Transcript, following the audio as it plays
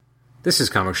This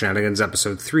is Comic Shenanigans,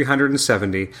 episode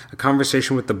 370, a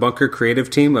conversation with the Bunker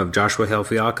creative team of Joshua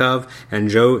Hale-Fialkov and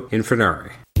Joe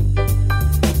Infurnari.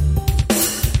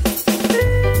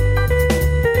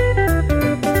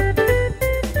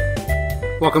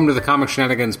 Welcome to the Comic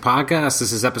Shenanigans podcast.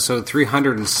 This is episode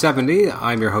 370.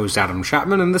 I'm your host, Adam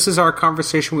Chapman, and this is our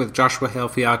conversation with Joshua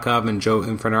Hale-Fialkov and Joe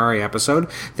Infurnari episode.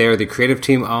 They are the creative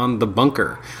team on The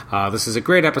Bunker. This is a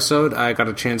great episode. I got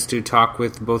a chance to talk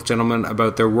with both gentlemen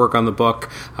about their work on the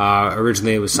book.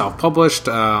 Originally, it was self-published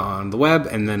on the web,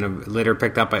 and then later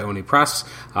picked up by Oni Press.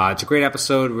 It's a great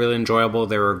episode, really enjoyable.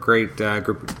 They were a great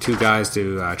group of two guys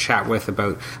to chat with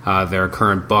about their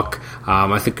current book.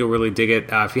 I think you'll really dig it.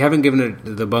 If you haven't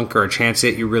given The Bunker a chance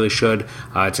yet, you really should.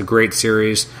 It's a great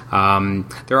series.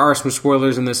 There are some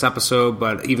spoilers in this episode,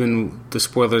 but even the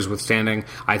spoilers withstanding,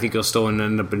 I think you'll still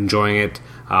end up enjoying it.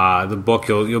 The book,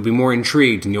 you'll be more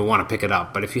intrigued and you'll want to pick it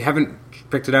up. But if you haven't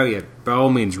picked it out yet, by all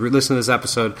means, re-listen to this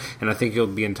episode, and I think you'll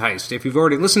be enticed. If you've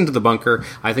already listened to The Bunker,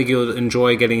 I think you'll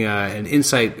enjoy getting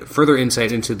further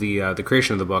insight into the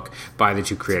creation of the book by the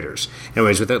two creators.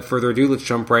 Anyways, without further ado, let's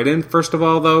jump right in. First of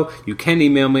all, though, you can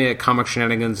email me at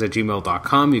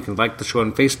comicshenanigans@gmail.com. You can like the show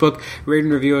on Facebook, rate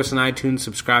and review us on iTunes,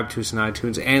 subscribe to us on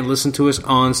iTunes, and listen to us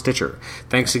on Stitcher.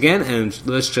 Thanks again, and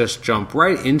let's just jump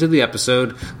right into the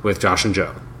episode with Josh and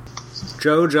Joe.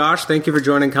 Joe, Josh, thank you for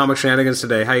joining Comic Shenanigans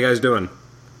today. How you guys doing?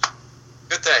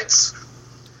 Good, thanks.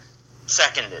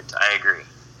 Seconded, I agree.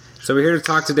 So we're here to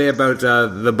talk today about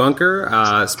The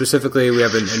Bunker. Specifically, we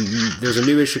have there's a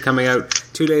new issue coming out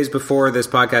 2 days before this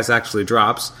podcast actually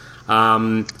drops.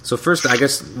 So first, I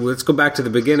guess, let's go back to the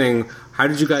beginning. How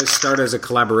did you guys start as a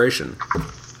collaboration?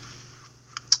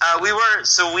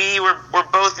 We're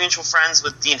both mutual friends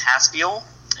with Dean Haspiel,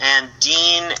 and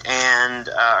Dean and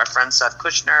our friend Seth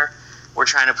Kushner were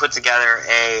trying to put together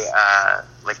a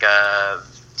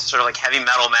sort of like heavy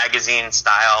metal magazine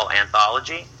style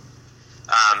anthology.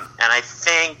 And I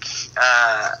think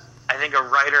a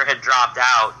writer had dropped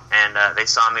out, and they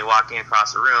saw me walking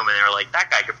across the room, and they were like,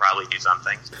 "That guy could probably do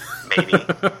something, maybe."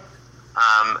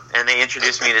 And they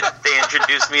introduced me to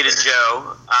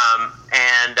Joe,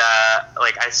 and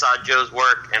I saw Joe's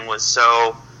work and was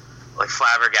so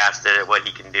flabbergasted at what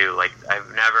he can do. Like, I've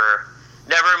never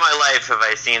in my life have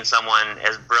I seen someone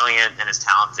as brilliant and as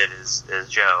talented as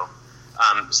Joe.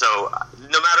 So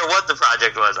no matter what the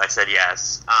project was, I said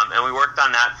yes. And we worked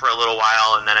on that for a little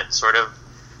while, and then it sort of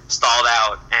stalled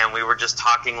out, and we were just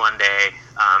talking one day,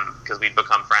 because we'd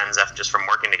become friends just from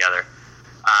working together,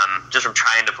 just from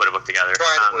trying to put a book together.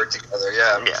 Trying to work together,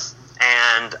 yeah. Yeah.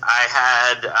 And I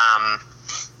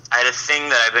had a thing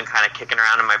that I've been kind of kicking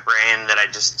around in my brain that I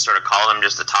just sort of called him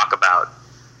just to talk about.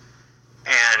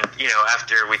 And,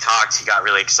 after we talked, he got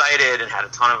really excited and had a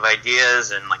ton of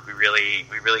ideas, and we really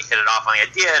hit it off on the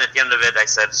idea. And at the end of it, I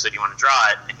said, "So do you want to draw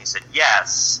it?" And he said,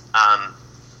 "Yes."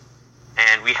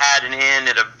 And we had an in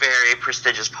at a very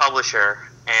prestigious publisher,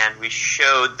 and we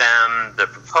showed them the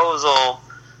proposal,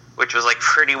 which was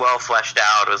pretty well fleshed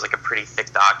out. It was a pretty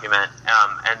thick document.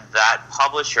 And that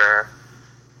publisher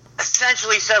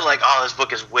essentially said, "Oh, this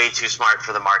book is way too smart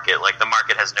for the market. The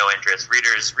market has no interest.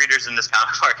 Readers in this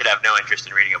comic market have no interest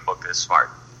in reading a book this smart."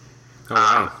 Oh,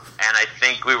 wow. And I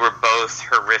think we were both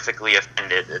horrifically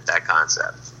offended at that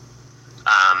concept.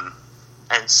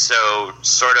 And so,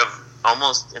 sort of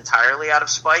almost entirely out of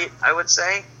spite, I would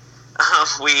say,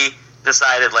 we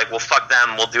decided, well, fuck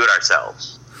them, we'll do it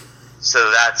ourselves.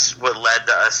 So that's what led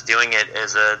to us doing it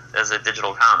as a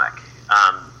digital comic.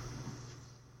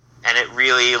 And it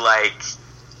really,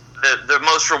 the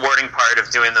most rewarding part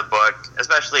of doing the book,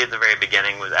 especially at the very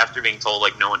beginning, was after being told,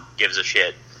 no one gives a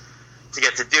shit, to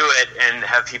get to do it and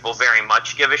have people very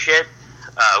much give a shit,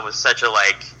 was such a,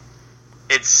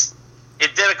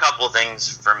 it did a couple of things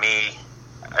for me,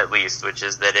 at least, which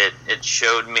is that it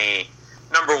showed me,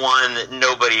 number one, that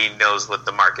nobody knows what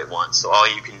the market wants, so all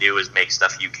you can do is make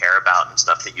stuff you care about and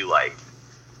stuff that you like.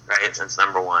 Right, that's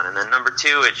number one. And then number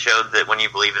two, it showed that when you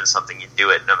believe in something, you do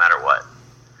it no matter what.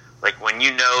 When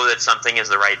you know that something is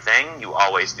the right thing, you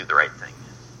always do the right thing.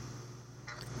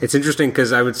 It's interesting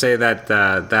because I would say that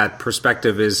that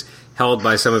perspective is held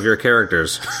by some of your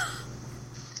characters.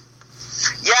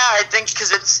 Yeah, I think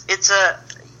because it's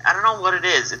I don't know what it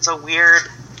is. It's a weird...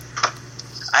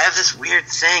 I have this weird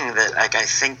thing that, I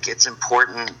think it's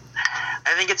important...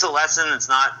 I think it's a lesson that's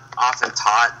not often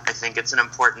taught. I think it's an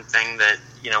important thing that,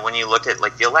 when you look at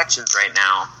the elections right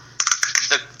now,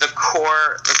 the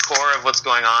core of what's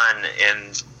going on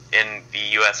in the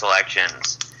U.S.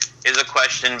 elections is a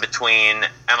question between,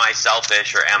 am I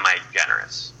selfish or am I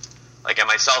generous? Am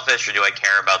I selfish or do I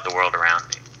care about the world around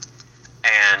me?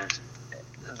 And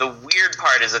the weird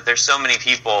part is that there's so many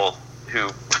people who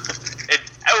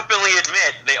openly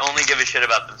admit they only give a shit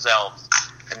about themselves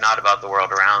and not about the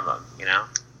world around them, you know?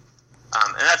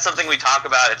 And that's something we talk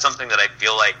about. It's something that I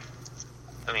feel like,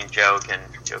 I mean, Joe can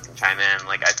chime in.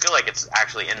 Like, I feel like it's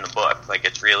actually in the book. Like,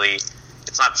 it's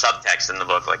not subtext in the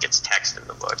book. Like, it's text in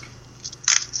the book.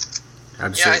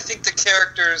 Absolutely. Yeah, I think the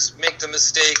characters make the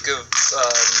mistake of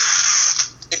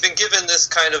they've been given this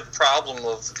kind of problem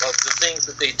of the things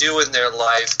that they do in their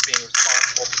life being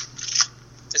responsible.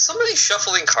 Is somebody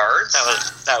shuffling cards?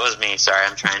 That was me. Sorry,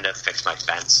 I'm trying to fix my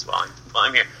fence while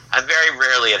I'm here. I'm very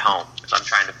rarely at home, so I'm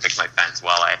trying to fix my fence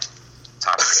while I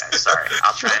talk to you guys. Sorry,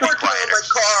 I'll try and be quieter. My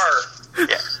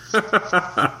car.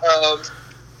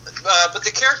 But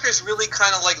the characters really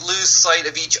kind of like lose sight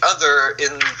of each other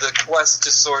in the quest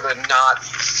to sort of not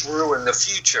ruin the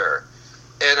future.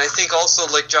 And I think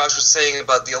also, like Josh was saying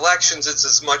about the elections, it's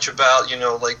as much about, you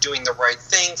know, like doing the right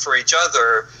thing for each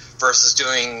other versus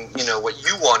doing, you know, what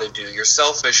you want to do, your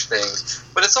selfish things.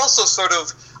 But it's also sort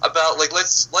of about, like,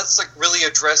 let's like really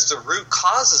address the root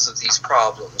causes of these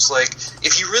problems. Like,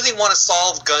 if you really want to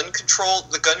solve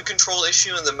the gun control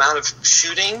issue and the amount of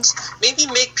shootings, maybe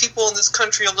make people in this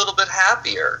country a little bit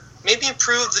happier. Maybe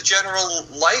improve the general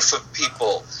life of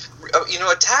people. You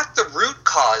know, attack the root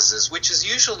causes, which is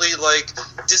usually like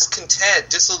discontent,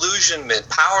 disillusionment,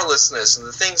 powerlessness, and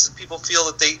the things that people feel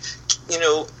that they, you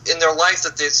know, in their life,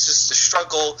 that it's just a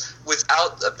struggle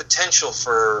without a potential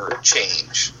for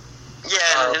change.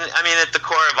 Yeah, and I mean, at the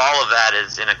core of all of that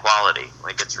is inequality.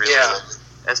 Like, it's really,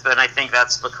 and I think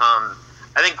that's become,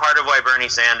 I think part of why Bernie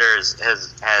Sanders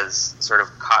has sort of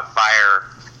caught fire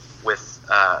with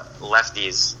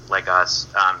lefties like us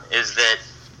is that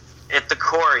at the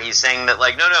core he's saying that,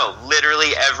 like, no,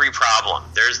 literally every problem,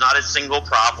 there's not a single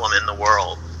problem in the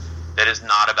world that is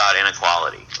not about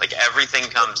inequality. Like, everything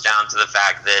comes down to the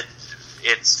fact that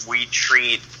we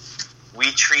treat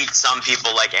some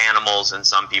people like animals and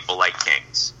some people like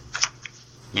kings,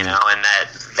 you know, and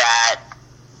that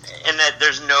there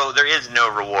is no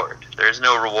reward. There's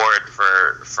no reward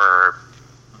for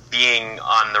being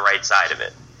on the right side of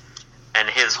it. And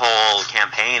his whole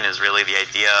campaign is really the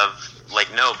idea of, like,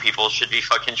 no, people should be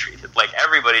fucking treated like,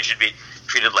 everybody should be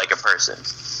treated like a person,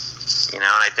 you know.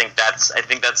 And I think that's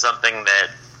something that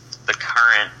the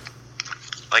current,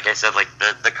 like I said, like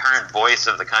the current voice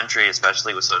of the country,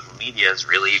 especially with social media, is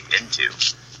really into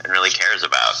and really cares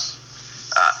about.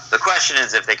 The question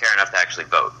is if they care enough to actually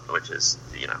vote, which is,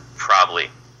 you know, probably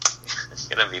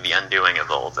going to be the undoing of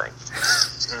the whole thing.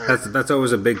 That's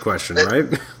always a big question, right?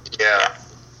 Yeah.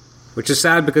 Which is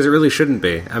sad because it really shouldn't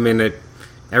be. I mean,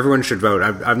 everyone should vote.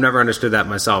 I've never understood that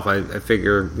myself. I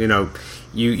figure, you know,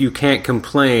 you can't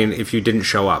complain if you didn't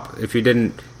show up. If you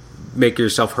didn't make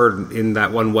yourself heard in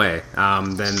that one way,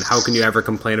 then how can you ever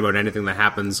complain about anything that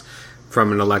happens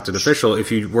from an elected official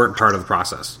if you weren't part of the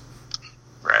process?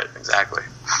 Right, exactly.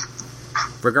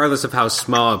 Regardless of how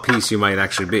small a piece you might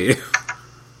actually be.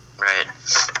 Right.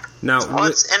 Now, well,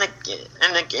 it's you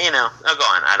know. Oh, go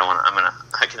on.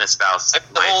 I can espouse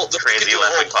my crazy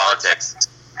left-wing politics.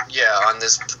 Yeah, on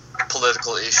this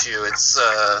political issue, it's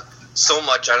so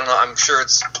much. I don't know. I'm sure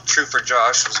it's true for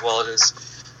Josh as well. It is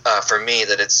for me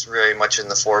that it's very much in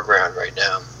the foreground right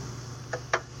now.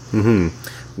 Mm-hmm.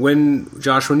 When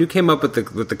you came up with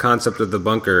the concept of the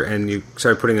bunker and you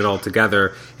started putting it all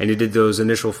together and you did those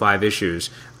initial 5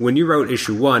 issues, when you wrote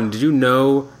issue 1, did you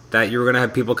know that you were going to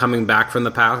have people coming back from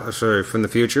the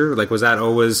future? Like, was that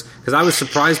always, because I was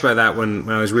surprised by that when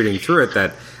I was reading through it,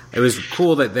 that it was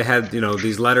cool that they had, you know,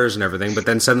 these letters and everything, but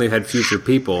then suddenly you had future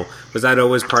people. Was that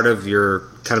always part of your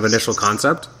kind of initial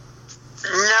concept?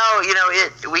 No, you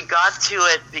know, we got to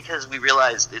it because we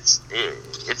realized it's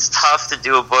tough to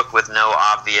do a book with no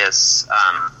obvious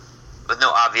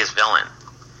villain.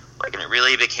 Like, and it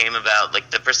really became about,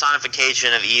 like, the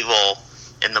personification of evil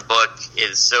in the book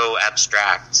is so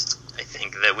abstract. I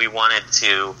think that we wanted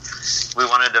to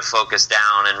focus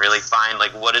down and really find,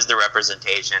 like, what is the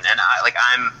representation. And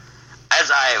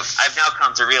I've now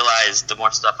come to realize, the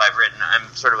more stuff I've written,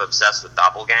 I'm sort of obsessed with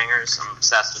doppelgangers. I'm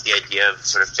obsessed with the idea of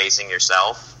sort of facing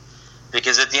yourself,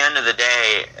 because at the end of the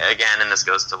day, again, and this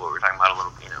goes to what we were talking about a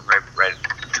little, you know, right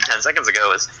 10 seconds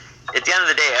ago, is at the end of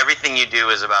the day, everything you do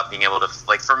is about being able to,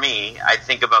 like, for me, I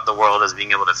think about the world as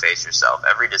being able to face yourself.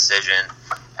 Every decision,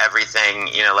 everything,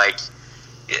 you know, like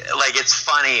it's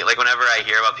funny, like, whenever I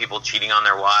hear about people cheating on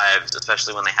their wives,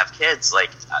 especially when they have kids, like,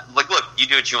 look, you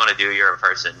do what you want to do, you're a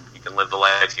person, you can live the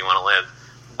life you want to live,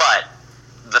 but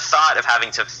the thought of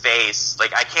having to face,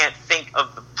 like, I can't think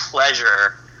of the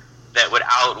pleasure that would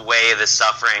outweigh the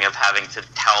suffering of having to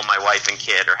tell my wife and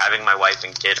kid, or having my wife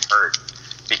and kid hurt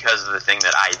because of the thing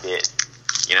that I did,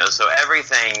 you know. So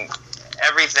everything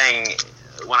everything,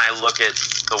 when I look at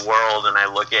the world and I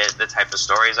look at the type of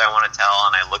stories I want to tell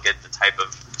and I look at the type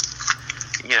of,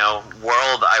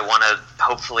 world I want to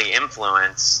hopefully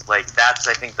influence, like, that's,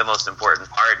 I think, the most important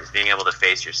part, is being able to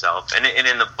face yourself. And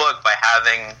in the book, by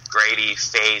having Grady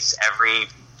face every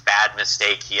bad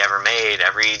mistake he ever made,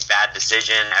 every bad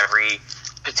decision, every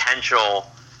potential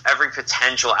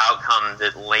outcome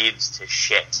that leads to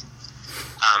shit,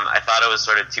 I thought it was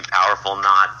sort of too powerful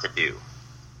not to do.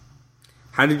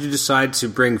 How did you decide to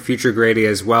bring future Grady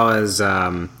as well as,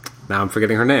 now I'm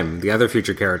forgetting her name, the other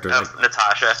future character?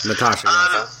 Natasha. Natasha,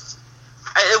 yes.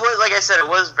 It was, like I said, it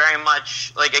was very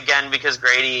much, like, again, because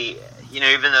Grady,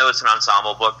 even though it's an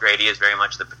ensemble book, Grady is very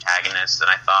much the protagonist, and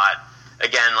I thought,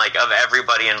 again, like, of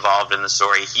everybody involved in the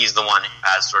story, he's the one who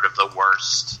has sort of the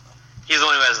worst, he's the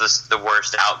one who has the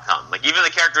worst outcome. Like, even the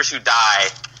characters who die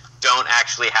don't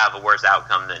actually have a worse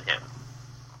outcome than him,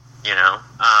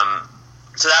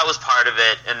 So that was part of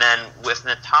it, and then with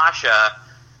Natasha,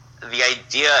 the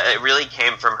idea, it really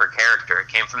came from her character. It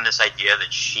came from this idea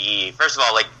that she, first of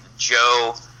all, like,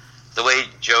 Joe, the way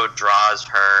Joe draws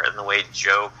her and the way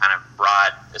Joe kind of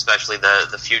brought, especially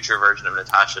the future version of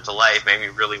Natasha to life, made me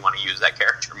really want to use that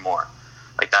character more.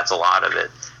 Like, that's a lot of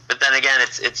it. But then again,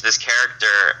 it's this character,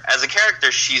 as a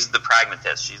character, she's the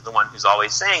pragmatist. She's the one who's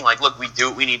always saying, like, look, we do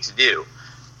what we need to do.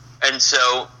 And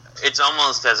so it's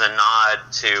almost as a nod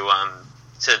to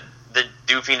the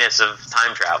doofiness of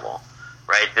time travel,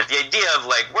 right? That the idea of,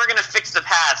 like, we're going to fix the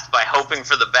past by hoping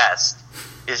for the best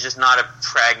is just not a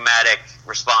pragmatic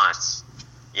response.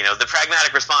 The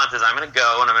pragmatic response is, I'm going to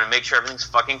go and I'm going to make sure everything's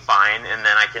fucking fine, and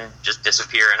then I can just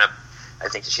disappear I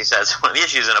think she says, one of the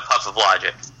issues, in a puff of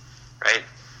logic, right?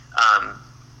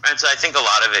 And so I think a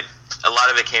lot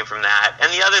of it came from that.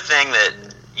 And the other thing that,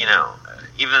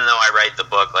 even though I write the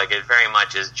book, like, it very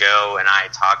much is Joe and I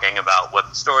talking about what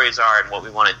the stories are and what we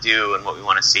want to do and what we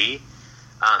want to see.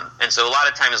 And so a lot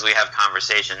of times we have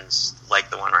conversations like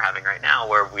the one we're having right now,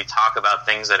 where we talk about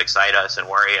things that excite us and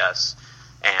worry us,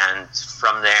 and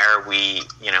from there we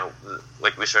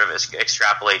sort of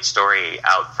extrapolate story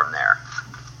out from there.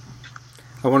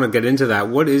 I want to get into that.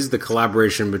 What is the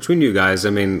collaboration between you guys? I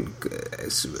mean,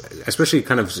 especially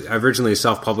kind of originally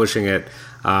self-publishing it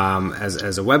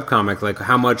as a webcomic, like,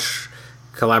 how much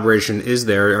collaboration is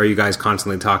there? Are you guys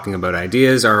constantly talking about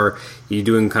ideas? Are you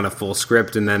doing kind of full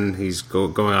script and then he's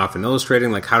going off and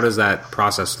illustrating? Like, how does that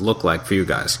process look like for you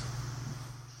guys?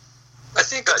 I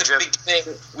think at the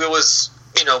beginning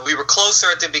we were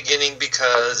closer at the beginning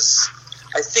because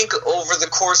I think over the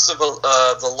course of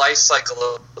the life cycle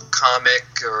of a comic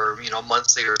or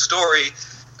monthly or story,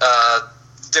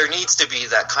 there needs to be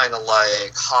that kind of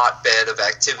like hotbed of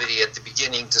activity at the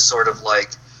beginning to sort of like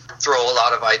throw a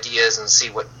lot of ideas and see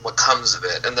what comes of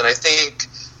it. And then I think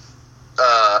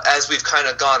as we've kind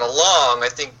of gone along, I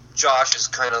think Josh has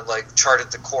kind of like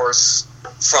charted the course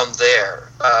from there.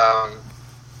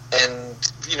 And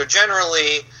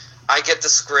generally I get the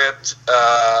script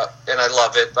and I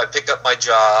love it. I pick up my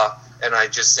jaw and I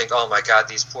just think, oh my God,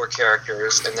 these poor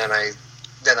characters. And then I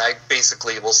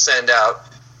basically will send out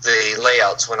the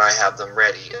layouts when I have them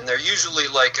ready. And they're usually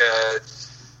like a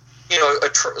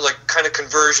kind of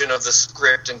conversion of the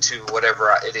script into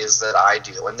whatever it is that I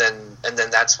do, and then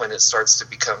that's when it starts to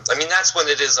become. I mean, that's when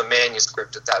it is a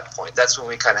manuscript at that point. That's when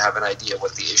we kind of have an idea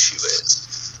what the issue is,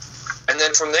 and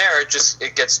then from there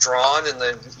it gets drawn, and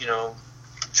then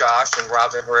Josh and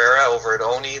Robin Herrera over at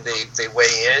Oni they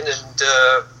weigh in,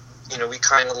 and we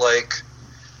kind of like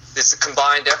it's a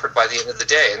combined effort by the end of the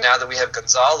day. And now that we have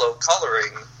Gonzalo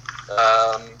coloring,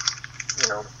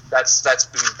 That's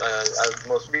been a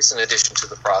most recent addition to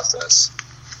the process.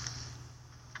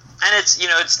 And it's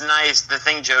nice. The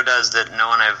thing Joe does that no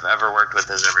one I've ever worked with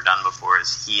has ever done before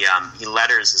is he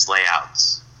letters his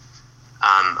layouts.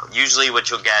 Usually what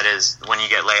you'll get is when you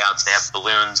get layouts, they have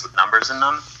balloons with numbers in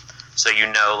them. So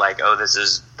like, oh, this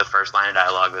is the first line of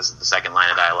dialogue, this is the second line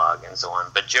of dialogue, and so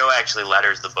on. But Joe actually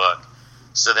letters the book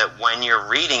so that when you're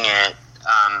reading it,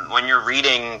 when you're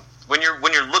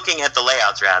looking at the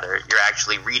layouts, rather, you're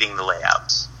actually reading the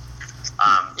layouts.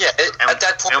 At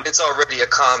that point, it's already a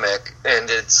comic, and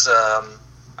it's.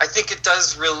 I think it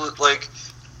does really like.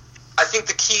 I think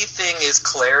the key thing is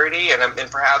clarity,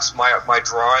 and perhaps my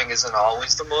drawing isn't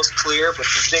always the most clear, but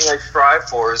the thing I strive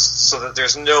for is so that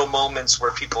there's no moments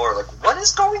where people are like, "What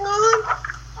is going on?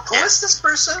 Who is this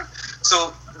person?"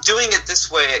 So doing it this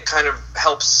way, it kind of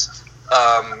helps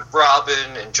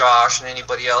Robin and Josh and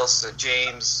anybody else,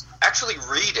 James, actually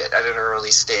read it at an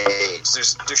early stage.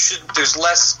 There's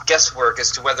less guesswork as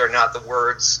to whether or not the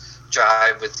words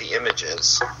jive with the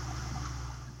images.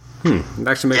 It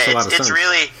actually makes a lot of sense.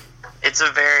 It's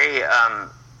a very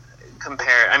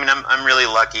compare. I mean, I'm really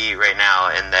lucky right now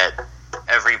in that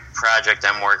every project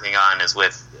I'm working on is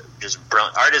with just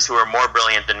artists who are more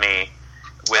brilliant than me,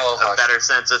 with a better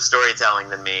sense of storytelling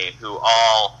than me, who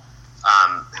all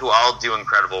do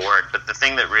incredible work. But the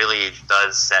thing that really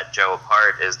does set Joe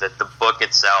apart is that the book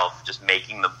itself, just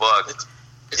making the book,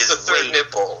 it's the third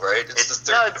nipple, right? It's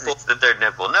the third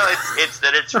nipple. No, it's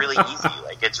that it's really easy.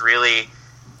 Like it's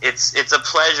a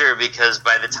pleasure because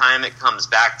by the time it comes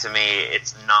back to me,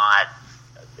 it's not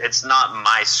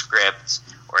my script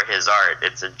or his art.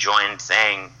 It's a joined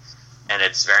thing, and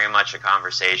it's very much a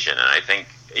conversation. And I think,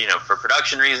 for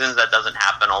production reasons, that doesn't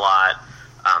happen a lot.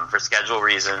 For schedule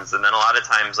reasons, and then a lot of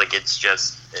times, like, it's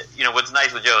just, what's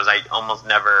nice with Joe is I almost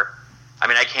never. I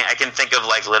mean, I can think of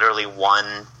like literally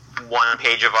one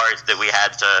page of art that we had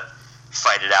to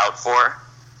fight it out for.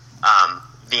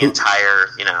 The entire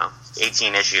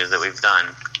 18 issues that we've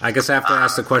done. I guess I have to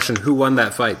ask the question: who won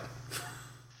that fight?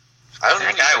 I don't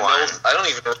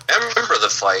even remember the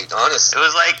fight, honestly.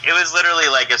 It was literally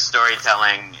like a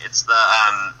storytelling. It's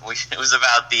it was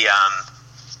about the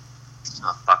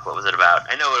what was it about?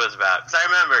 I know what it was about because I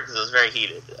remember because it was very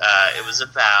heated. It was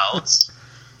about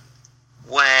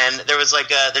when there was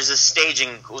there's a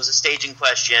staging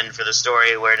question for the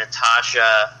story where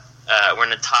Natasha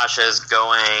is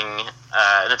going.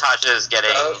 Natasha is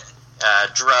getting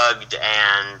drugged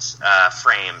and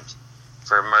framed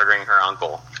for murdering her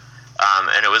uncle.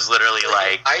 And it was literally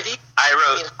like Heidi?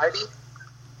 Heidi?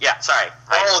 Yeah, sorry.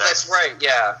 That's right.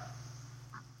 Yeah.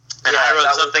 And I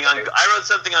wrote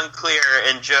something unclear,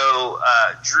 and Joe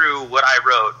drew what I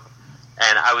wrote,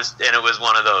 and it was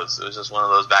one of those. It was just one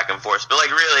of those back and forth. But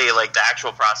really, the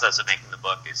actual process of making the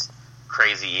book is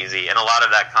crazy easy, and a lot of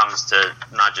that comes to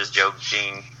not just Joe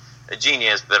being a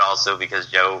genius, but also because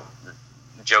Joe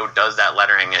does that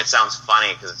lettering, and it sounds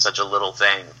funny because it's such a little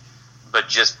thing, but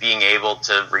just being able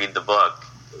to read the book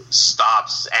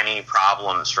stops any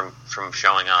problems from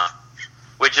showing up.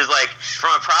 Which is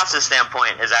from a process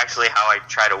standpoint, is actually how I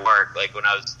try to work. Like when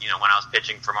I was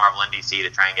pitching for Marvel and DC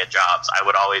to try and get jobs, I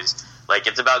would always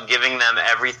it's about giving them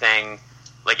everything,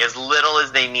 as little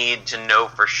as they need to know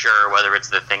for sure whether it's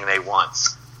the thing they want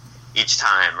each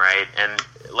time, right? And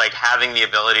having the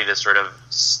ability to sort of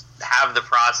have the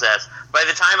process. By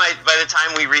the time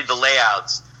we read the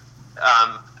layouts,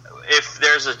 if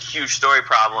there's a huge story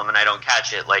problem and I don't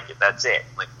catch it, that's it.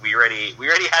 We already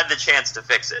had the chance to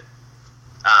fix it.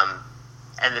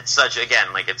 And it's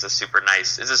it's a super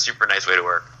nice way to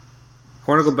work. I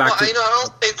want to go back to...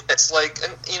 I'll say this,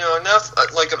 enough,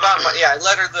 about I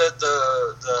letter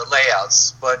the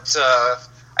layouts, but,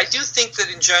 I do think that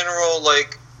in general,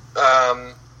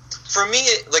 for me,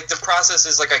 the process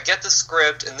is, I get the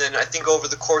script, and then I think over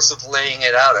the course of laying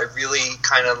it out, I really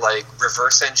kind of,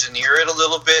 reverse engineer it a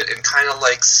little bit and kind of,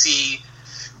 see,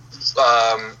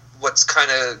 what's kind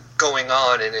of going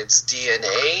on in its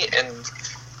DNA, and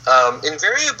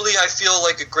invariably I feel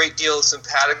a great deal of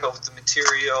simpatico with the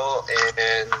material,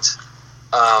 and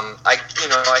I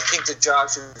think that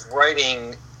Josh's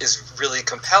writing is really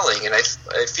compelling, and I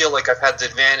feel like I've had the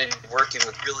advantage of working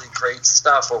with really great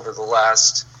stuff over the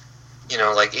last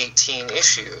 18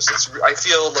 issues. I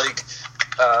feel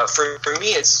for me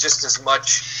it's just as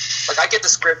much I get the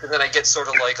script and then I get sort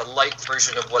of a light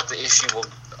version of what the issue will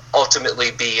ultimately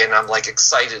be, and I'm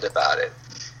excited about it.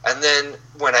 And then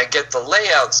when I get the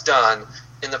layouts done,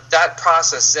 in that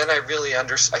process, then I really I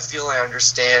feel I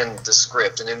understand the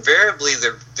script. And invariably,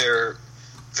 they're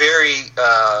very,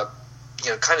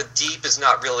 kind of deep is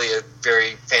not really a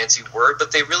very fancy word,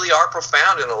 but they really are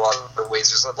profound in a lot of ways.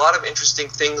 There's a lot of interesting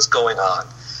things going on.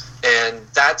 And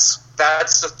that's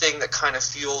the thing that kind of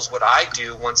fuels what I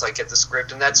do once I get the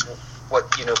script. And that's what,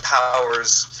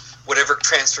 powers whatever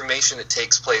transformation it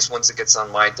takes place once it gets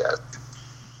on my desk.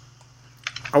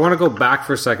 I want to go back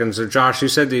for a second. So, Josh, you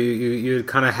said you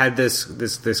kind of had this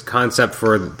concept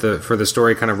for the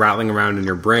story kind of rattling around in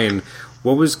your brain.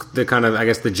 What was the kind of, I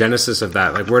guess, the genesis of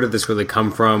that? Where did this really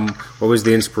come from? What was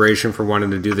the inspiration for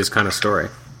wanting to do this kind of story?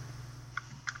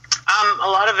 A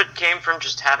lot of it came from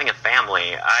just having a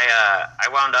family. I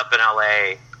wound up in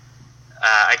LA.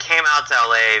 I came out to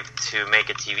LA to make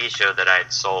a TV show that I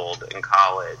had sold in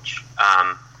college,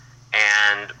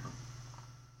 and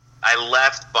I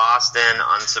left Boston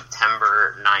on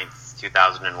September 9th,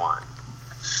 2001,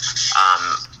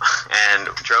 and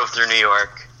drove through New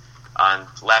York,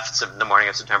 left the morning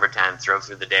of September 10th, drove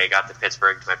through the day, got to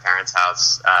Pittsburgh to my parents'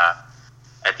 house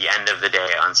at the end of the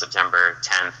day on September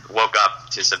 10th, woke up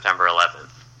to September 11th.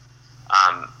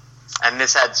 And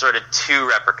this had sort of two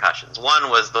repercussions.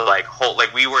 One was the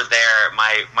we were there,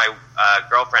 my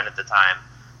girlfriend at the time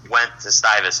went to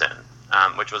Stuyvesant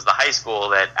which was the high school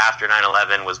that after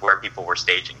 9/11 was where people were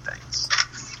staging things,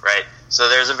 right? So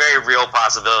there's a very real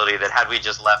possibility that had we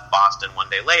just left Boston one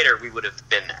day later, we would have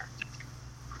been there,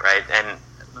 right? And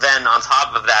then on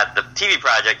top of that, the TV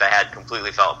project I had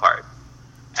completely fell apart.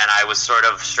 And I was sort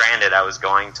of stranded. I was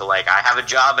going to, I have a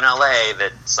job in LA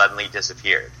that suddenly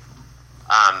disappeared.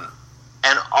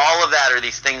 And all of that are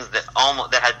these things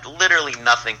that had literally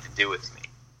nothing to do with me.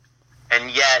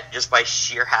 And yet, just by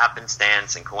sheer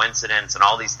happenstance and coincidence and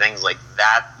all these things like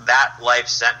that life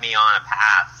set me on a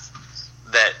path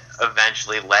that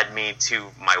eventually led me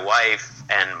to my wife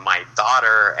and my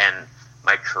daughter and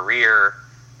my career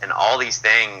and all these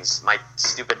things, my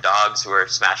stupid dogs who are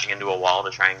smashing into a wall to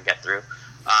try and get through.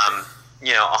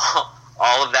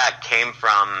 All of that came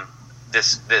from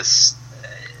this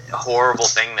horrible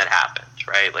thing that happened,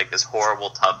 right? Like this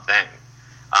horrible, tough thing.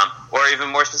 Or even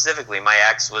more specifically, my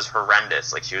ex was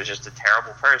horrendous. Like, she was just a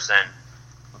terrible person.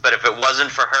 But if it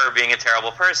wasn't for her being a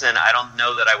terrible person, I don't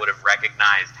know that I would have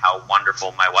recognized how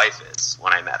wonderful my wife is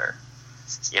when I met her.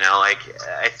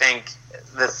 I think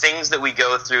the things that we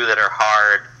go through that are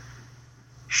hard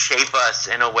shape us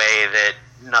in a way that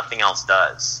nothing else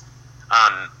does.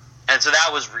 And so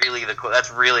that's really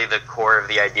the core of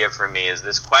the idea for me, is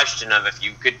this question of if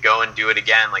you could go and do it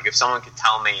again, like if someone could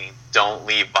tell me don't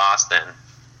leave Boston,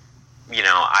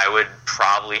 I would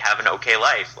probably have an okay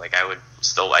life. Like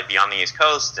I'd be on the East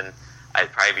Coast and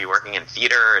I'd probably be working in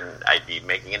theater and I'd be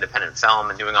making independent film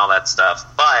and doing all that stuff,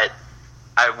 but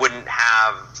I wouldn't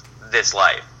have this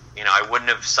life. I wouldn't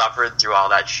have suffered through all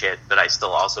that shit, but I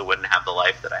still also wouldn't have the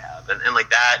life that I have. And like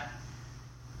that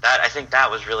I think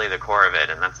that was really the core of it,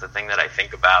 and that's the thing that I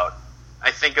think about.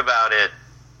 I think about it,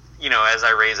 as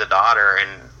I raise a daughter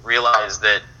and realize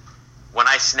that when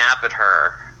I snap at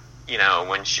her,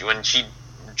 when she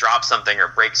drops something or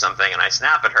breaks something and I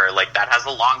snap at her, like that has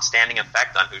a long-standing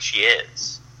effect on who she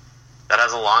is. That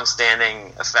has a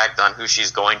long-standing effect on who she's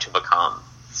going to become.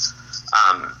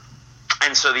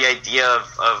 And so the idea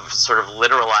of sort of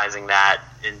literalizing that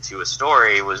into a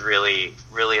story was really,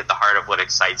 really at the heart of what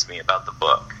excites me about the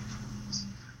book.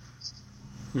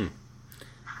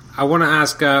 I want to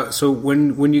ask, so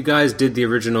when you guys did the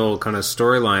original kind of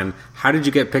storyline, how did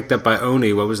you get picked up by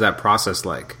Oni? What was that process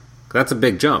like? That's a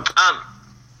big jump. I'd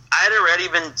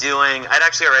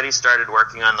actually already started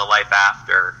working on The Life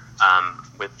After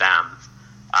with them.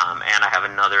 And I have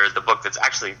the book that's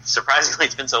actually, surprisingly,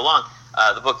 it's been so long,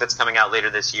 the book that's coming out later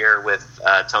this year with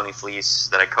Tony Fleece,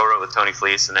 that I co-wrote with Tony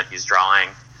Fleece and that he's drawing,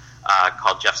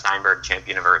 called Jeff Steinberg,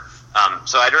 Champion of Earth.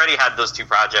 So I'd already had those two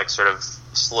projects sort of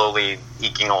slowly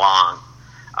eking along.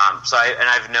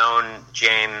 I've known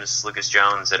James Lucas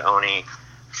Jones at Oni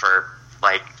for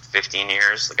like 15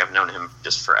 years. Like I've known him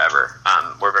just forever.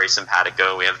 We're very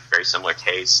simpatico. We have very similar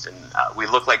taste, and we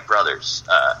look like brothers,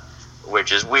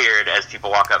 which is weird as people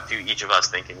walk up to each of us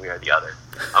thinking we are the other.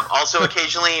 Also,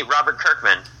 occasionally Robert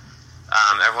Kirkman.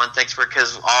 Everyone thinks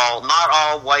because not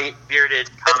all white bearded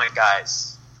comic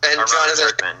guys and are Jonathan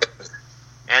Robert Kirkman.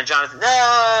 And Jonathan, no,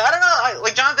 I don't know.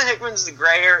 Like Jonathan Hickman's the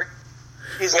grayer.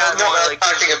 He's got more I'm like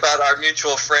talking about our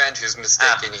mutual friend who's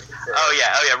mistaken you. Oh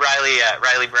yeah,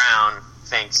 Riley Brown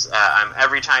thinks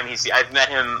every time I've met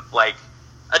him like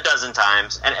a dozen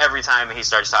times, and every time he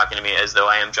starts talking to me as though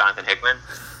I am Jonathan Hickman.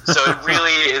 So it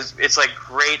really is. It's like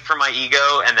great for my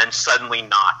ego, and then suddenly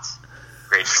not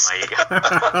great for my ego.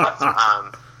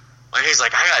 Like he's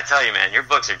like, I gotta tell you, man, your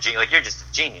books are like you're just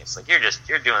a genius. Like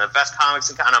you're doing the best comics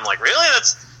and I'm like, really?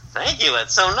 Thank you.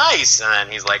 That's so nice. And then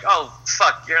he's like, oh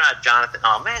fuck, you're not Jonathan.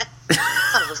 Oh man,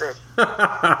 that was it.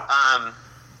 But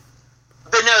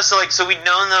no, so we'd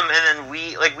known them, and then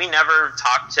we never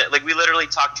talked to, we literally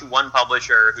talked to one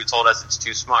publisher who told us it's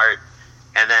too smart,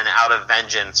 and then out of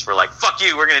vengeance we're like, fuck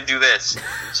you, we're gonna do this.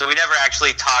 So we never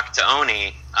actually talked to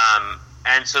Oni.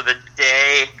 And so the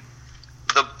day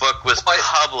the book was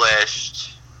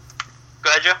published.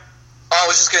 Go ahead, Joe. I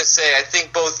was just going to say, I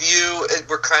think both you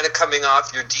were kind of coming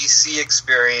off your DC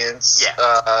experience. Yeah.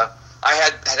 I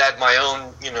had my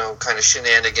own, kind of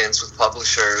shenanigans with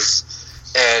publishers,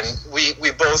 and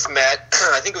we both met.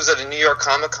 I think it was at a New York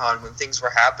Comic Con when things were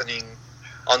happening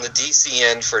on the DC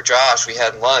end for Josh. We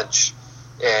had lunch,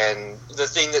 and the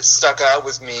thing that stuck out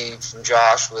with me from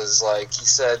Josh was he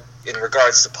said in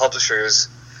regards to publishers,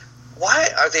 why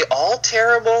are they all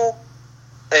terrible?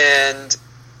 And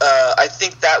I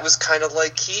think that was kind of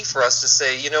key for us to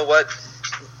say, you know what,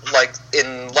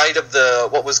 in light of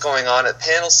what was going on at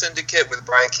Panel Syndicate with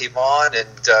Brian K. Vaughan and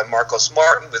Marcos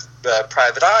Martin with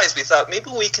Private Eyes, we thought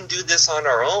maybe we can do this on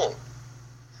our own.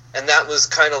 And that was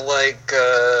kind of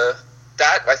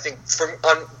that, I think,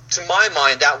 to my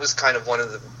mind, that was kind of one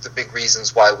of the big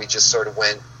reasons why we just sort of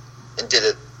went and did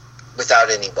it without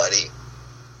anybody.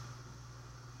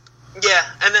 Yeah,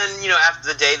 and then, you know,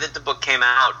 after the day that the book came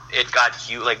out, it got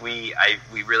huge. Like, we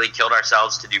really killed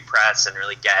ourselves to do press and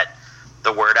really get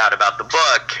the word out about the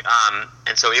book.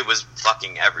 And so it was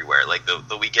fucking everywhere. Like,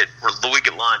 the week it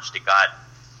launched, it got,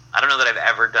 I don't know that I've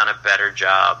ever done a better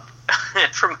job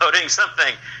at promoting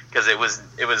something, because it was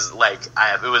like,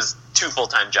 it was 2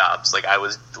 full-time jobs. Like, I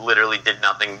literally did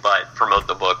nothing but promote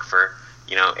the book for,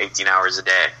 18 hours a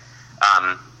day.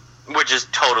 Which is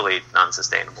totally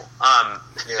unsustainable.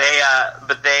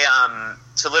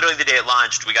 So literally the day it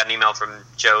launched, we got an email from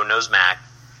Joe Nosmak,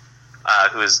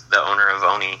 who is the owner of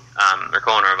Oni, or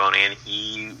co-owner of Oni, and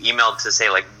he emailed to say,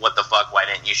 like, what the fuck, why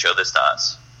didn't you show this to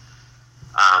us?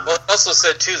 Well, it also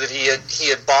said, too, that he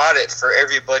had bought it for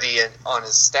everybody on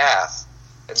his staff,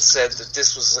 and said that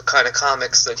this was the kind of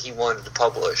comics that he wanted to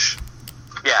publish.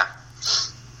 Yeah.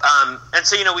 And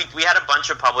so, we had a bunch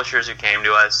of publishers who came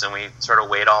to us, and we sort of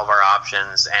weighed all of our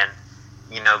options, and,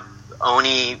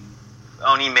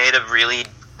 Oni made a really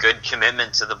good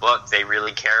commitment to the book. They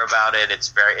really care about it.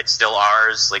 It's still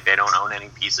ours. Like, they don't own any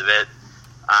piece of it.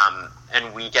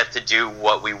 And we get to do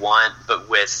what we want, but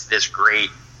with this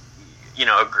great,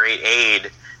 a great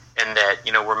aid, and that,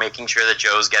 we're making sure that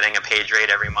Joe's getting a page rate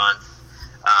every month.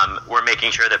 We're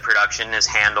making sure that production is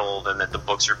handled and that the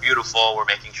books are beautiful. We're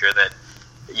making sure that,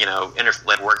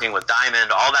 working with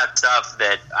Diamond, all that stuff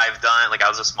that I've done. Like,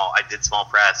 I did small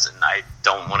press, and I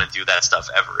don't want to do that stuff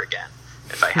ever again.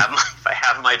 If I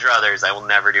have my druthers, I will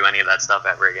never do any of that stuff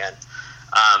ever again.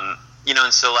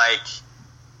 And so, like,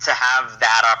 to have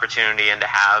that opportunity and to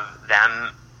have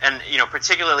them, and,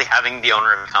 particularly having the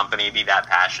owner of the company be that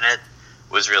passionate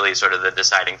was really sort of the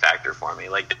deciding factor for me.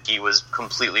 Like, he was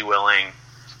completely willing.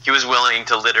 He was willing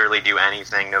to literally do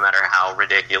anything, no matter how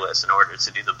ridiculous, in order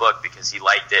to do the book, because he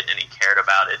liked it and he cared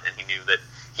about it, and he knew that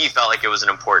he felt like it was an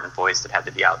important voice that had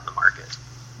to be out in the market.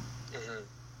 Mm-hmm.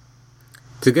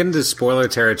 To get into spoiler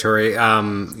territory,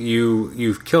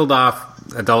 you've killed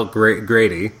off adult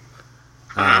Grady,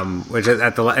 which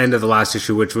at the end of the last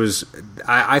issue, which was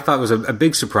I thought was a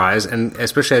big surprise, and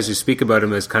especially as you speak about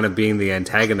him as kind of being the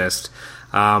antagonist.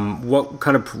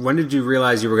 When did you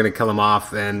realize you were going to kill him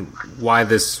off, and why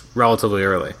this relatively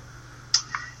early?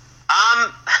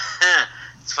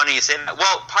 It's funny you say that.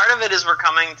 Well, part of it is we're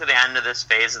coming to the end of this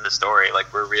phase of the story.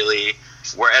 Like, we're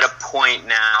at a point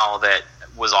now that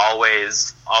was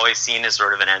always seen as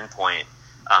sort of an end point,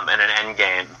 and an end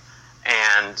game.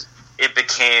 And it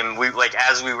became,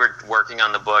 as we were working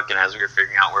on the book and as we were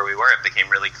figuring out where we were, it became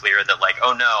really clear that, like,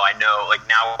 oh no, I know, like,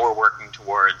 now we're working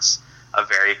towards a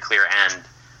very clear end.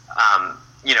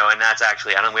 And that's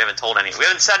actually, we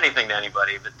haven't said anything to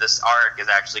anybody, but this arc is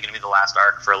actually going to be the last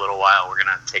arc for a little while. We're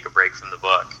going to take a break from the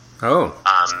book. Oh.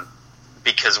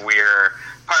 Because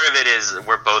part of it is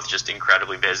we're both just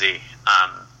incredibly busy,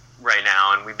 right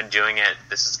now, and we've been doing it.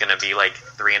 This is going to be like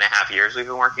 3.5 years we've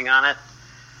been working on it.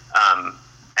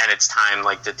 And it's time,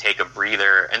 like, to take a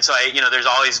breather. And so there's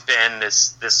always been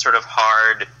this sort of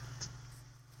hard,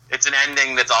 it's an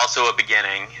ending that's also a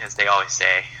beginning, as they always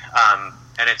say.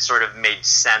 And it sort of made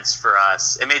sense for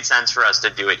us. It made sense for us to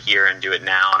do it here and do it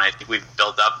now, and I think we've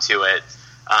built up to it.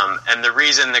 And the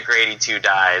reason that Grady 2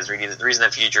 dies, the reason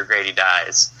that future Grady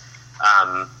dies,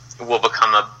 will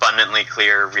become abundantly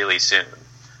clear really soon.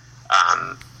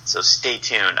 So stay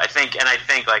tuned. I think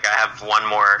like I have one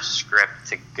more script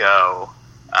to go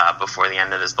before the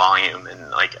end of this volume,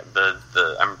 and like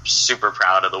I'm super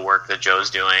proud of the work that Joe's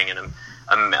doing, and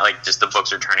I'm like, just the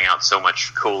books are turning out so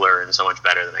much cooler and so much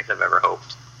better than I could have ever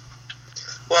hoped.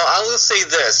 Well, I will say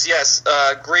this. Yes,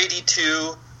 Grady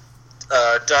 2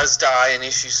 does die in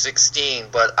issue 16,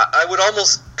 but I would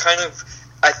almost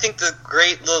I think the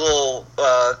great little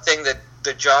thing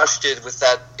that Josh did with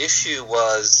that issue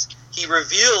was he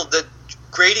revealed that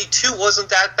Grady 2 wasn't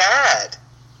that bad.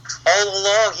 All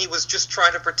along, he was just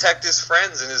trying to protect his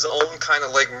friends in his own kind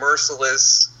of like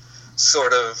merciless,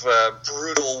 sort of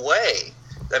brutal way.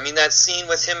 I mean, that scene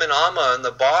with him and Amma in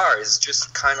the bar is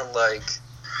just kind of like,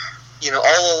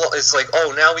 it's like,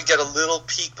 oh, now we get a little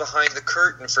peek behind the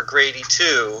curtain for Grady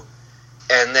 2,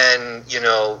 and then,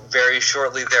 very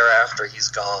shortly thereafter, he's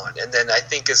gone. And then I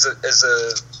think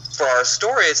for our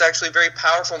story, it's actually a very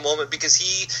powerful moment because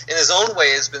he, in his own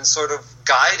way, has been sort of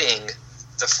guiding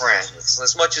the friends.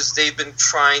 As much as they've been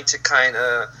trying to kind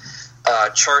of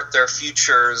chart their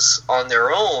futures on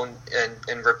their own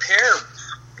and repair,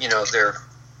 their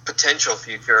potential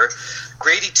future,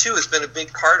 Grady 2 has been a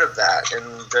big part of that. And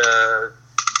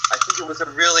I think it was a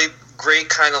really great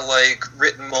kind of like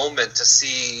written moment to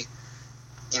see,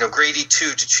 Grady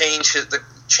 2 to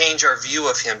change our view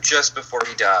of him just before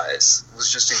he dies. It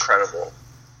was just incredible.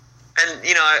 And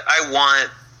I want,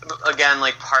 again,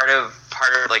 like part of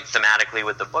like thematically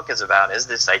what the book is about is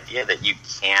this idea that you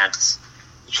can't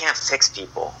fix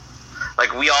people.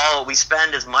 Like we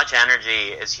spend as much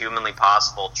energy as humanly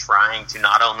possible trying to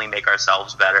not only make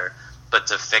ourselves better, but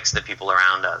to fix the people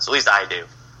around us. At least I do.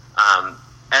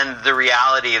 And the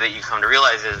reality that you come to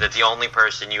realize is that the only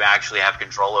person you actually have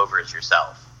control over is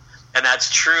yourself. And that's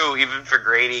true even for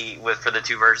Grady, for the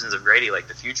two versions of Grady. Like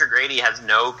the future Grady has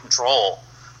no control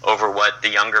over what the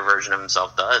younger version of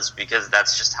himself does, because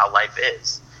that's just how life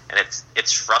is. And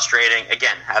it's frustrating.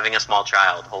 Again, having a small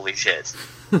child, holy shit.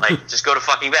 Like, just go to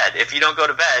fucking bed. If you don't go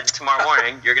to bed tomorrow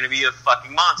morning, you're going to be a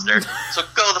fucking monster. So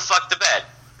go the fuck to bed.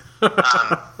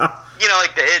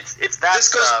 It's that.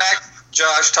 This goes back,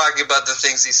 Josh, talking about the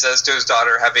things he says to his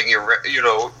daughter, having indelible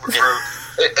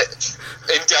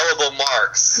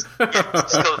marks.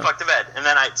 Just go the fuck to bed, and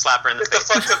then I slap her in the face.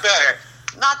 The fuck to bed.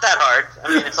 Not that hard. I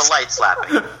mean, it's a light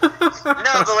slapping.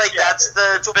 No, but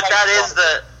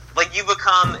like you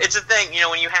become. It's a thing.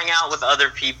 When you hang out with other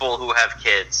people who have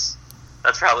kids.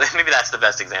 That's maybe that's the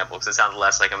best example, because it sounds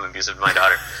less like I'm abusive to my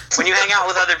daughter. When you hang out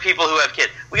with other people who have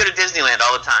kids, we go to Disneyland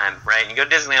all the time, right? And you go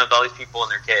to Disneyland with all these people and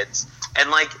their kids,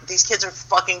 and like these kids are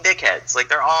fucking dickheads. Like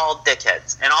they're all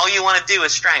dickheads, and all you want to do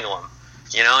is strangle them,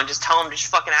 and just tell them to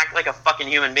just fucking act like a fucking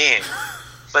human being.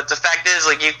 But the fact is,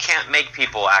 like, you can't make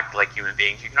people act like human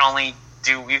beings. You can only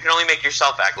make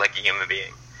yourself act like a human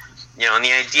being. And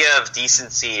the idea of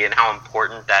decency and how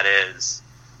important that is.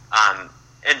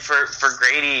 And for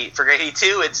Grady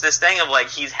too, it's this thing of like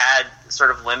he's had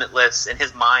sort of limitless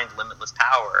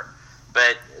power,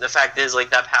 but the fact is like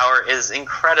that power is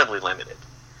incredibly limited,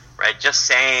 right? Just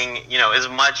saying, as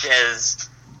much as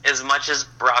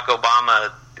Barack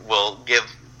Obama will give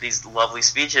these lovely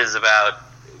speeches about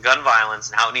gun violence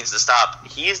and how it needs to stop,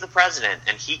 he's the president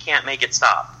and he can't make it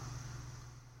stop.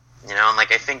 And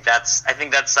like I think that's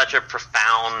such a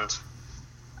profound.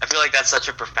 I feel like that's such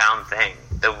a profound thing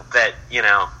that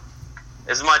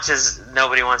as much as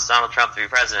nobody wants Donald Trump to be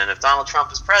president, if Donald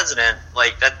Trump is president,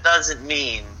 like that doesn't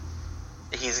mean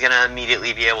he's going to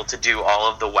immediately be able to do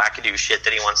all of the wackadoo shit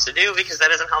that he wants to do, because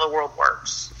that isn't how the world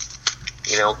works.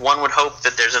 One would hope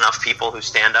that there's enough people who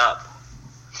stand up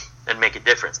and make a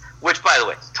difference. Which, by the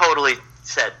way, totally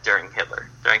said during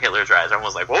Hitler's rise. Everyone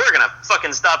was like, well, we're going to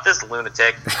fucking stop this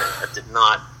lunatic. That did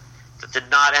not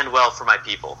end well for my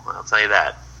people, I'll tell you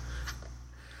that.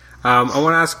 I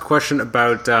want to ask a question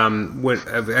about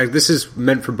this is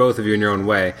meant for both of you in your own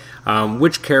way.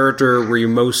 Which character were you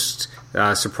most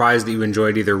surprised that you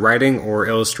enjoyed either writing or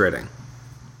illustrating?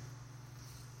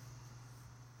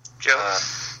 Joe,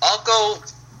 I'll go.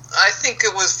 I think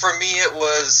it was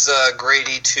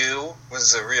Grady 2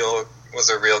 was a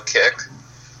real kick,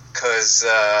 because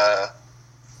I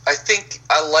think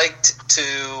I liked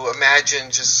to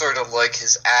imagine just sort of like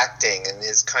his acting and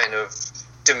his kind of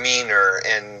demeanor,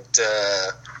 and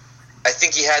I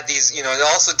think he had these. It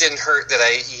also didn't hurt that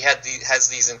he has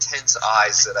these intense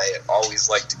eyes that I always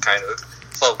like to kind of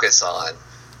focus on.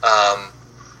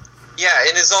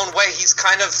 In his own way, he's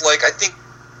kind of like, I think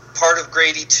part of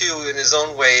Grady 2 in his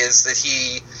own way is that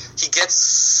he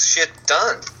gets shit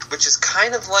done, which is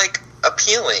kind of like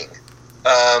appealing.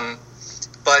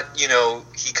 But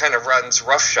he kind of runs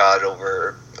roughshod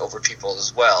over people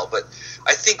as well. But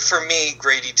I think for me,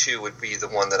 Grady 2 would be the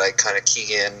one that I kind of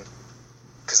key in,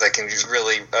 because I can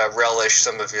really relish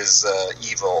some of his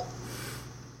evil.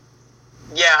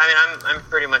 Yeah, I mean, I'm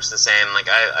pretty much the same. Like,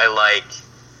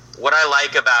 what I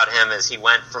like about him is he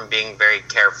went from being very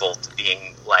careful to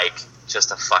being like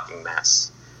just a fucking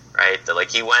mess, right? That like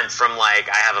he went from like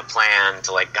I have a plan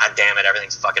to like God damn it,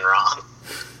 everything's fucking wrong.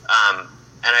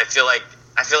 And I feel like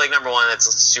number one, that's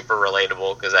super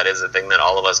relatable, because that is a thing that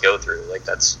all of us go through. Like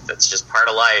that's just part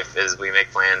of life, is we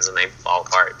make plans and they fall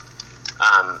apart.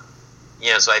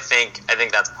 So I think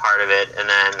that's part of it. And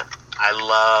then I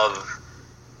love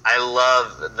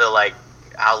the like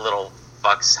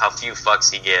how few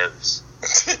fucks he gives.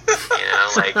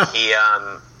 Like he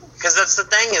because that's the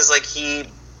thing, is like he,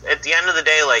 at the end of the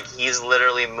day, like he's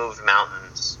literally moved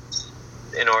mountains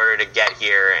in order to get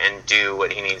here and do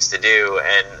what he needs to do,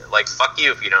 and like fuck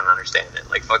you if you don't understand it,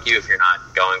 like fuck you if you're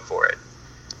not going for it.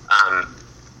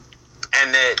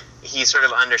 And that he sort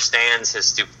of understands the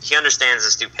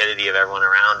stupidity of everyone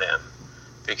around him,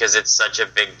 because it's such a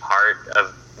big part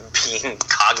of being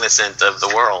cognizant of the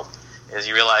world, is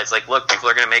you realize, like, look, people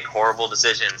are going to make horrible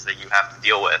decisions that you have to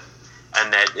deal with,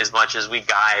 and that as much as we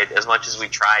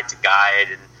try to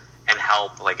guide and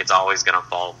help, like, it's always going to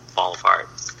fall apart.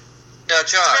 Now,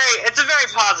 Josh, it's a very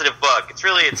positive book.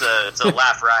 It's a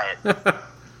laugh riot.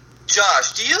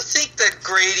 Josh, do you think that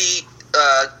Grady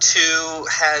 2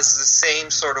 has the same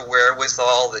sort of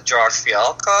wherewithal that Josh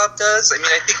Fialkov does. I mean,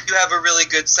 I think you have a really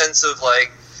good sense of,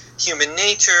 like, human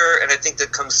nature, and I think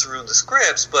that comes through in the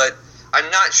scripts, but I'm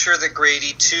not sure that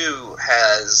Grady 2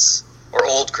 has, or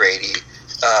Old Grady,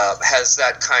 has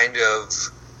that kind of,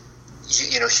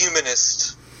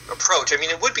 humanist approach. I mean,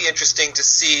 it would be interesting to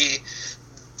see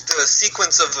the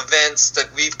sequence of events that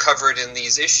we've covered in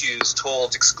these issues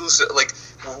told exclusive, like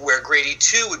where Grady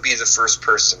 2 would be the first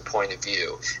person point of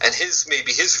view, and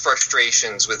maybe his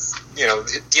frustrations with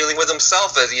dealing with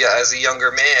himself as a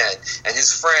younger man and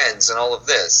his friends and all of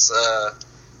this.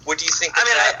 What do you think?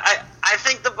 I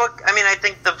think the book. I mean, I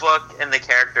think the book and the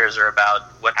characters are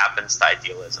about what happens to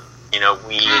idealism.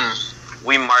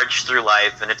 We march through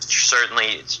life, and it's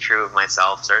true of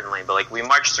myself, certainly, but like we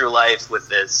march through life with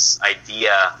this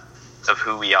idea of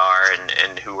who we are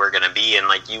and who we're going to be, and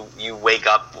like you wake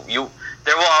up,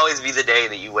 there will always be the day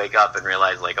that you wake up and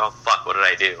realize, like, oh fuck, what did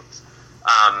I do?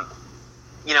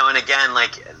 And again,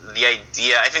 like the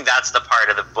idea, I think that's the part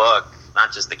of the book,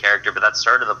 not just the character, but that's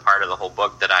sort of the part of the whole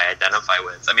book that I identify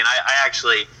with. I mean, I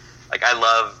actually, like, I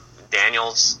love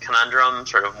Daniel's conundrum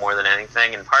sort of more than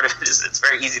anything, and part of it is it's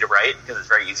very easy to write because it's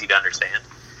very easy to understand,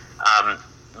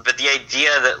 but the idea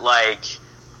that, like,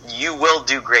 you will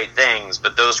do great things,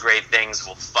 but those great things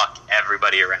will fuck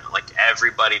everybody around, like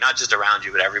everybody, not just around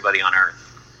you, but everybody on Earth,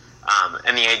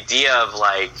 and the idea of,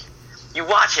 like, you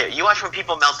watch when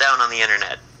people melt down on the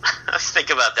internet.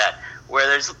 Think about that, where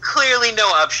there's clearly no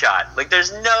upshot, like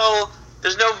there's no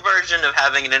version of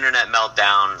having an internet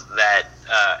meltdown that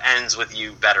ends with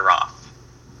you better off.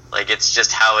 Like, it's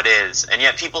just how it is. And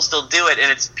yet people still do it,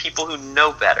 and it's people who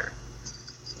know better.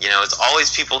 It's always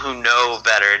people who know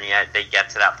better, and yet they get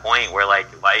to that point where,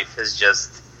 like, life is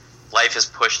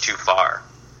pushed too far.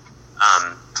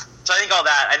 So I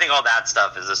think all that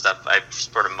stuff is the stuff I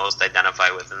sort of most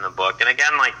identify with in the book. And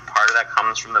again, like, part of that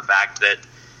comes from the fact that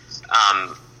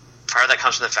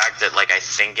like I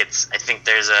think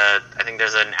there's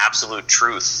an absolute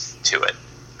truth to it.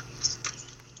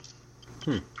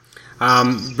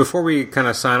 Before we kind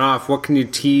of sign off, what can you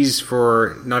tease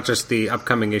for not just the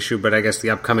upcoming issue, but I guess the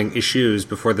upcoming issues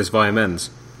before this volume ends?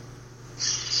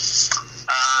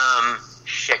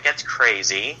 Shit gets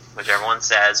crazy, which everyone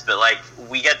says, but like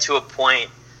we get to a point,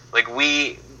 like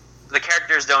the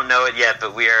characters don't know it yet,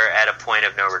 but we are at a point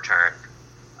of no return.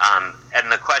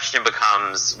 And the question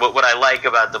becomes, what I like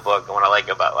about the book and what I like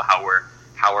about how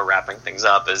we're wrapping things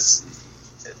up is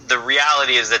the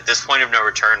reality is that this point of no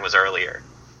return was earlier,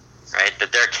 right?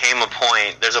 That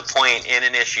there's a point in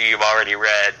an issue you've already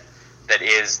read that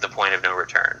is the point of no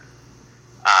return.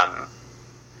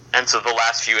 And so the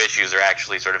last few issues are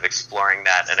actually sort of exploring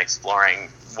that and exploring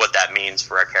what that means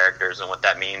for our characters and what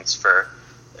that means for,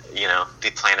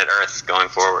 the planet Earth going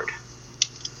forward.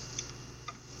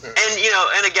 And,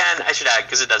 and again, I should add,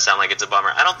 because it does sound like it's a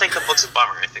bummer, I don't think the book's a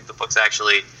bummer. I think the book's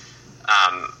actually,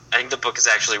 is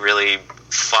actually really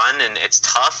fun, and it's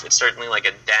tough. It's certainly like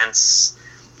a dense,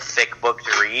 thick book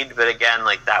to read, but again,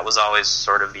 like that was always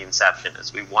sort of the inception,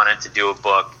 is we wanted to do a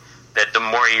book that the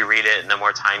more you read it and the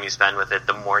more time you spend with it,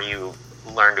 the more you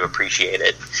learn to appreciate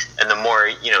it, and the more,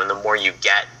 and the more you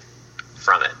get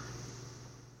from it.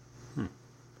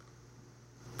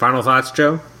 Final thoughts,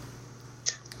 Joe?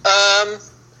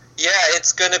 Yeah,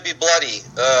 it's going to be bloody.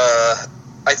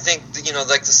 I think,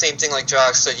 like the same thing like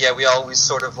Josh said, yeah, we always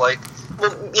sort of like,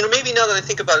 well, maybe now that I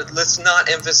think about it, let's not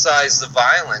emphasize the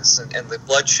violence and the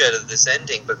bloodshed of this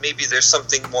ending, but maybe there's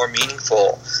something more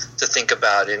meaningful to think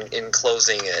about in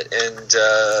closing it. And,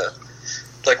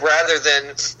 like, rather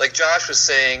than, like Josh was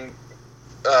saying,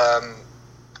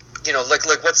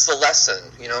 like what's the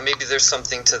lesson? Maybe there's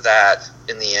something to that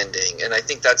in the ending. And I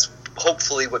think that's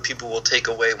hopefully what people will take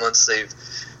away once they've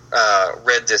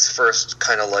read this first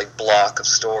kind of like block of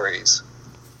stories.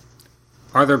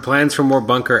 Are there plans for more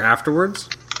Bunker afterwards?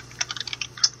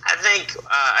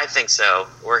 I think so.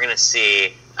 We're gonna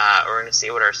see.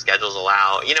 What our schedules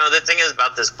allow. The thing is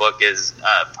about this book is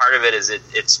part of it is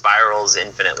it spirals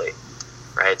infinitely,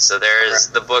 right? So there's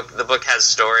the book. The book has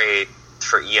story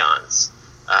for eons,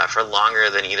 for longer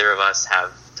than either of us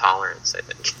have tolerance, I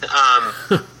think.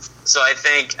 So I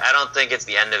don't think it's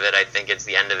the end of it. I think it's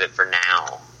the end of it for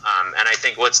now. And I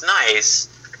think what's nice,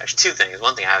 there's two things.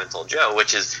 One thing I haven't told Joe,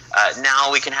 which is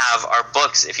now we can have our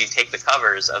books, if you take the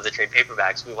covers of the trade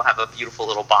paperbacks, we will have a beautiful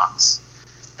little box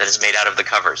that is made out of the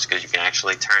covers, because you can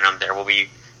actually turn them. There will be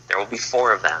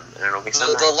 4 of them, and it'll be so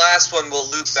nice. The last one will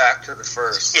loop back to the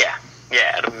first.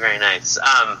 Yeah, it'll be very nice.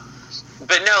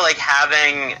 But no, like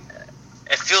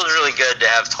it feels really good to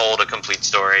have told a complete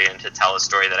story and to tell a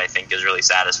story that I think is really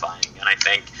satisfying. And I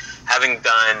think having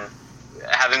done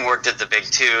having worked at the Big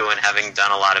Two and having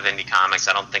done a lot of indie comics,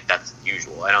 I don't think that's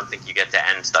usual. I don't think you get to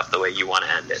end stuff the way you want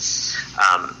to end it.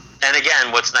 And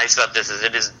again, what's nice about this is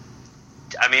it is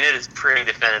pretty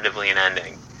definitively an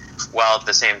ending, while at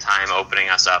the same time opening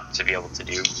us up to be able to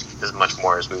do as much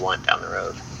more as we want down the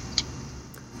road.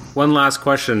 One last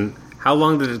question. How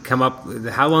long did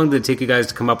it take you guys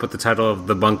to come up with the title of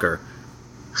The Bunker?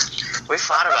 We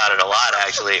thought about it a lot,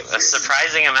 actually. A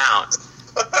surprising amount.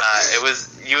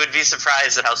 You would be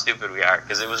surprised at how stupid we are,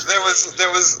 because it was. There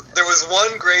was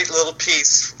one great little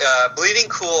piece. Bleeding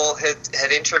Cool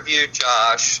had interviewed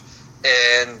Josh,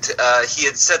 and he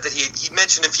had said that he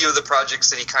mentioned a few of the projects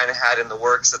that he kind of had in the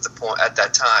works at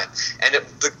that time, and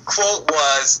the quote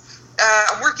was,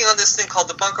 "I'm working on this thing called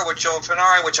The Bunker with Joe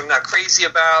Infernari, which I'm not crazy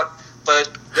about."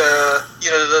 But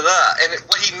and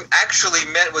what he actually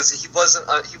meant was he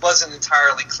wasn't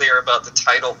entirely clear about the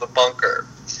title, The Bunker,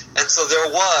 and so there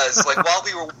was while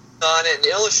we were working on it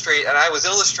and I was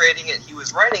illustrating it, he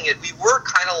was writing it. We were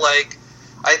kind of like,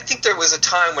 I think there was a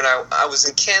time when I was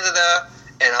in Canada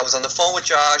and I was on the phone with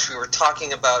Josh. We were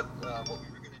talking about what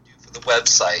we were going to do for the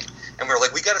website, and we were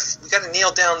like, we got to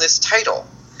nail down this title,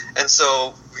 and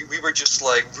so. We were just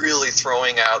really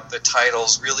throwing out the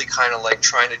titles, really kind of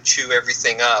trying to chew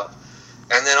everything up.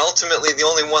 And then ultimately the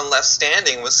only one left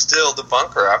standing was still The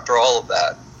Bunker after all of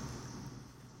that.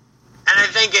 And I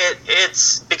think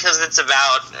it's because it's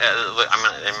about,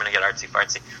 I'm going to get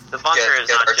artsy-fartsy. The Bunker is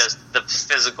not just the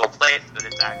physical place, but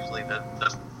it's actually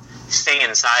the thing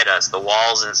inside us, the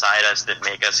walls inside us that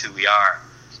make us who we are.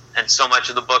 And so much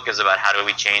of the book is about how do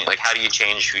we change, how do you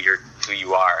change who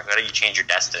you are? How do you change your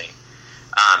destiny?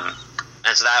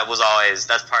 And so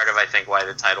that's part of, I think, why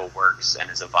the title works and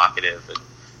is evocative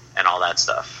and all that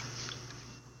stuff.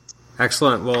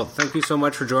 Excellent. Well, thank you so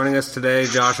much for joining us today,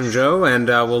 Josh and Joe, and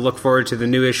we'll look forward to the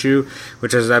new issue,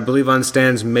 which is, I believe, on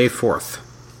stands May 4th.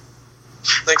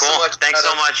 Thanks so much. Thanks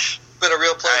so much. It's been a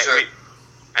real pleasure. All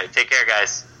right, take care,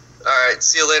 guys. All right,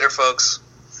 see you later, folks.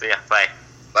 See ya. Bye.